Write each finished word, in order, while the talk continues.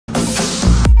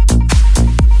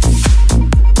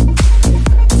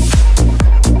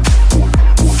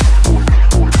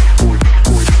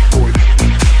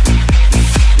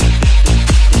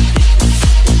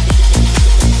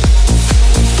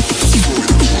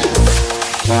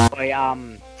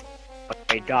Wait,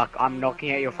 wait, Duck, I'm knocking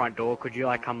at your front door. Could you,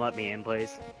 like, come let me in,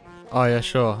 please? Oh yeah,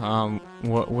 sure.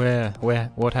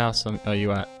 What house are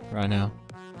you at right now?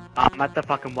 I'm at the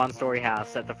fucking one-story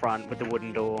house at the front with the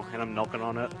wooden door, and I'm knocking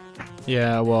on it.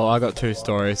 Yeah, well, I got 2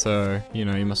 stories, so, you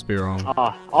know, you must be wrong.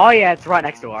 Oh yeah, it's right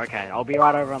next door. Okay, I'll be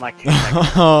right over in like 2 seconds.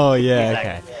 Oh, yeah,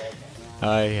 okay.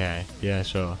 Okay, yeah,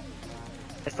 sure.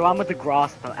 It's the one with the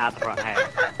grass out the front, hey.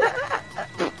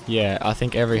 Yeah, I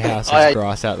think every house has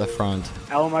grass out the front.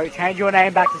 Elmo, change your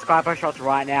name back to Skpo Shots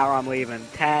right now or I'm leaving.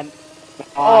 10.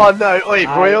 Oh no, wait,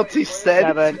 Royalty said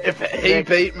 7, if he 6,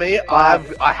 beat me,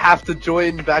 5. I have to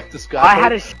join back to Skpo. I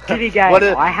had a shitty game.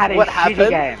 I had a shitty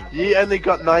game. You only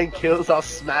got 9 kills, I'll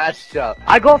smash you.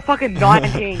 I got fucking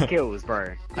 19 kills,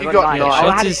 bro. You got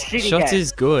 9. Shots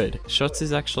is good. Shots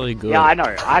is actually good. Yeah, I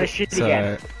know. I had a shitty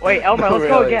game. Wait, Elmo, let's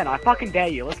go again. I fucking dare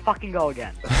you. Let's fucking go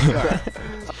again.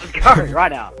 Let's go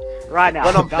right now. Right now.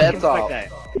 When I'm Duck better.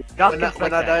 spectate.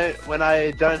 When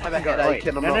I don't have a headache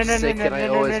and I'm not sick and I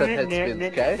always have head spins,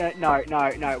 okay?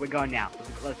 No, we're going now.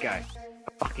 Let's go.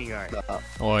 Fucking go.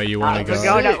 Or you wanna go?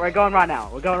 We're going right now.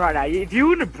 We're going right now. If you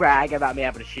want to brag about me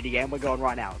having a shitty game, we're going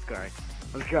right now. Let's go.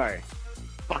 Let's go.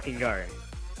 Fucking go.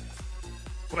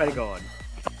 Swear to God.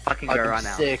 Fucking go right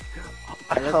now. Sick.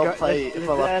 I can't play if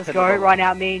I Let's go right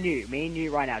now. Me and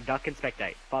you right now. Duck and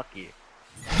spectate. Fuck you.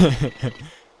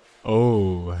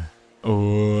 Oh.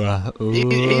 He's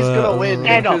gonna win.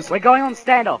 Standoff. We're going on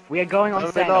standoff. We are going on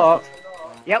No, standoff.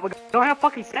 Yeah, we're going on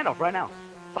fucking standoff right now.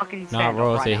 Fucking standoff. Nah,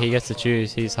 Royalty, right now. he gets to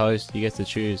choose. He's host. He gets to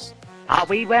choose.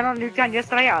 We went on Nuketown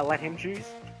yesterday. I let him choose.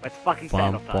 Let's fucking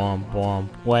standoff. Bomb.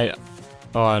 Wait.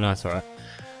 Oh no, it's alright.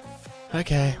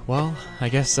 Okay, well, I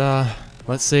guess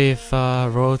let's see if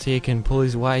Royalty can pull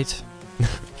his weight.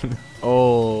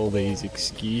 All these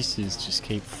excuses just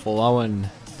keep flowing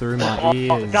through my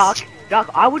ears. Duck,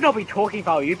 I would not be talking if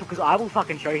I were you because I will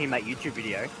fucking show him that YouTube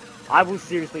video. I will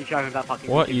seriously show him that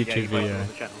fucking what YouTube video?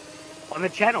 On the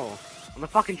channel. On the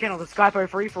fucking channel, the Skpo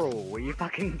free-for-all, where you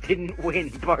fucking didn't win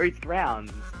both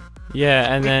rounds.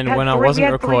 Yeah, and then when I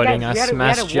wasn't recording, I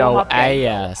smashed your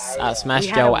ass. I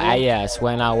smashed your ass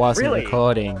when I wasn't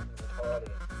recording.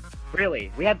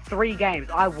 Really? We had 3 games.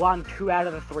 I won 2 out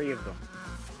of the 3 of them.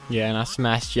 Yeah, and I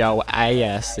smashed your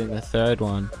ass in the 3rd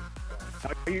one.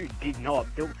 No, you did not.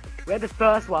 We had the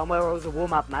first one where it was a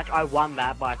warm-up match. I won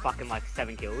that by fucking like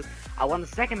 7 kills. I won the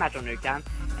second match on Nuketown,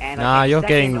 and nah, you're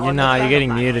getting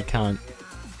muted, cunt.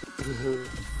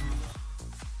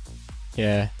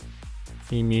 Yeah,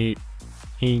 he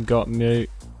got mute.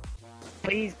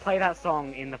 Please play that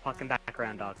song in the fucking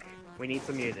background, Doc. We need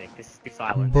some music. This is too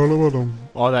silent.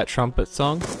 Oh, that trumpet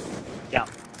song? Yeah.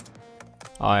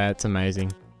 Oh yeah, it's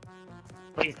amazing.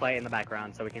 Please play it in the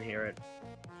background so we can hear it.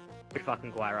 We're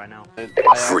fucking quiet right now.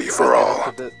 Free for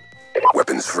all.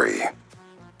 Weapons free.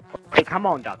 Hey, come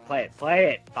on, Duck. Play it.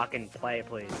 Play it. Fucking play it,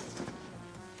 please.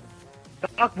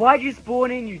 Duck, why'd you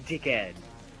spawn in, you dickhead?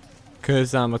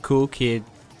 Cause I'm a cool kid.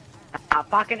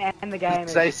 Fucking end the game.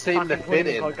 They seem to fit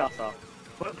in.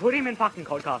 Put him in fucking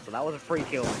Codcaster. That was a free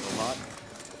kill on your part.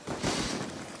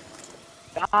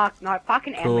 Duck, no,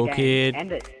 fucking end the game. Kid.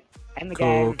 End it. End the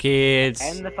game. Cool kids.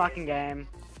 End the fucking game.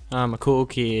 I'm a cool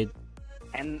kid.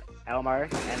 End Elmo.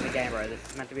 End the game, bro. This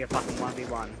is meant to be a fucking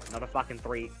 1v1, not a fucking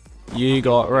 3. You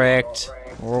got wrecked.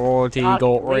 Royalty got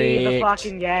leave the wrecked.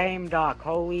 fucking game, Duck.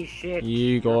 Holy shit.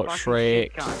 You got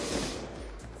shreked.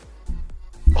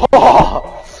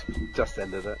 Oh! Just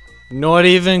ended it. Not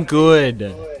even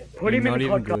good. Put him Not in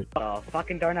even the good. Codcaster.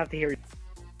 Fucking don't have to hear it.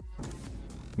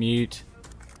 Mute.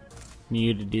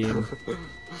 Muted him.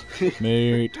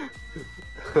 Mute.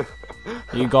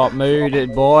 You got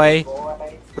muted, boy.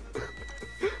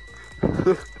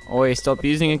 Oi, stop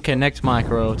using a Connect mic,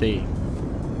 Royalty.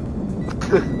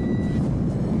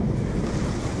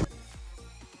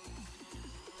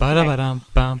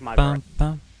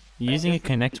 Ba-da-ba-dum-bum-bum-bum. Using a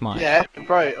Connect mic. Yeah,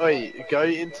 bro, oi, go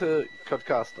into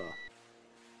Codcaster.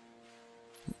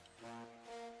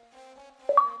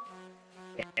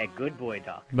 Yeah, good boy,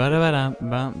 Duck.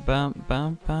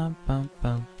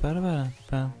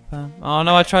 Oh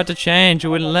no, I tried to change, it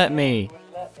wouldn't let me.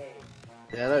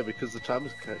 Yeah, no, because the time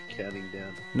is counting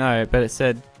down. No, but it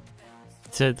said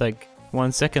like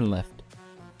 1 second left.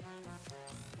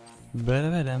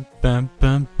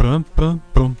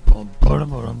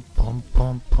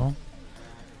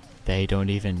 They don't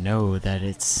even know that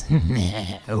it's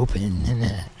open.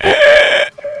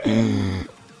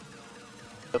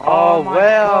 Oh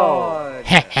well!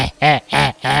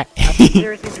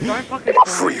 Seriously, don't fucking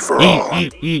Free for all.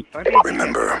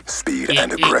 Remember, speed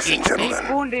and aggression, He gentlemen.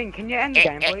 spawned in. Can you end the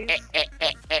game, please?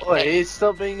 Oi,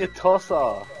 stop being a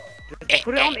tosser. Just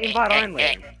put it on invite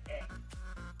only.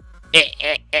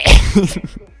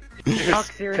 Fuck,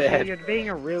 seriously, you're being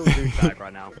a real douchebag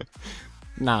right now.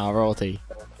 Nah, royalty.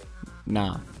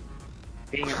 Nah.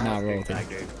 Being a Nah, real royalty. douchebag,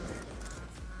 dude.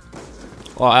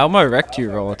 Well, I almost wrecked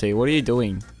you, royalty. What are you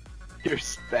doing? You're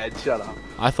bad, shut up.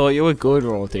 I thought you were good,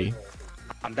 royalty.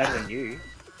 I'm better than you.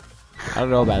 I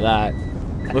don't know about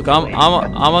that. Look, I'm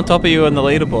on top of you on the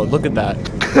leaderboard. Look at that.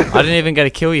 I didn't even get a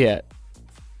kill yet.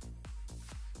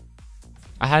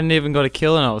 I hadn't even got a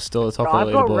kill and I was still at the top Bro, of I've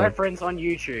the got leaderboard. reference on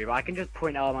YouTube. I can just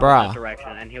point Elmo in Bruh. that direction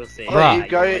and he'll see.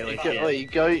 Bruh. You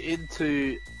go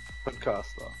into podcaster.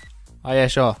 Oh yeah,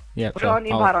 sure. Yeah, Put it sure. on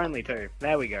invite only too.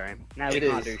 There we go. Now we It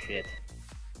can't is. do shit.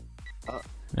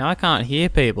 Now I can't hear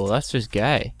people. That's just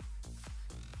gay.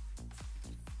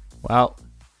 Well,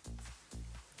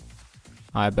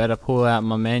 I better pull out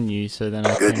my menu so then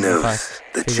I Good can news.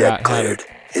 The figure out check how to cleared.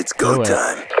 It's go do it.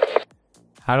 time.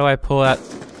 How do I pull out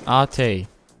RT?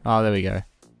 Oh, there we go.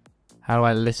 How do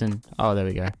I listen? Oh, there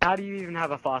we go. How do you even have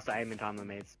a faster aiming time than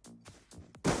me?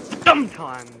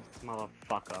 Sometimes,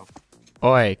 motherfucker.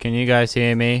 Oi, can you guys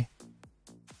hear me?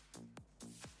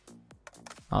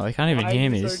 Oh, they can't even Why hear are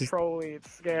me. you This so is trolly?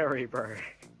 It's scary, bro.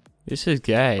 this is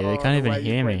gay. They Oh, can't the way even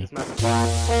you hear play me. this map.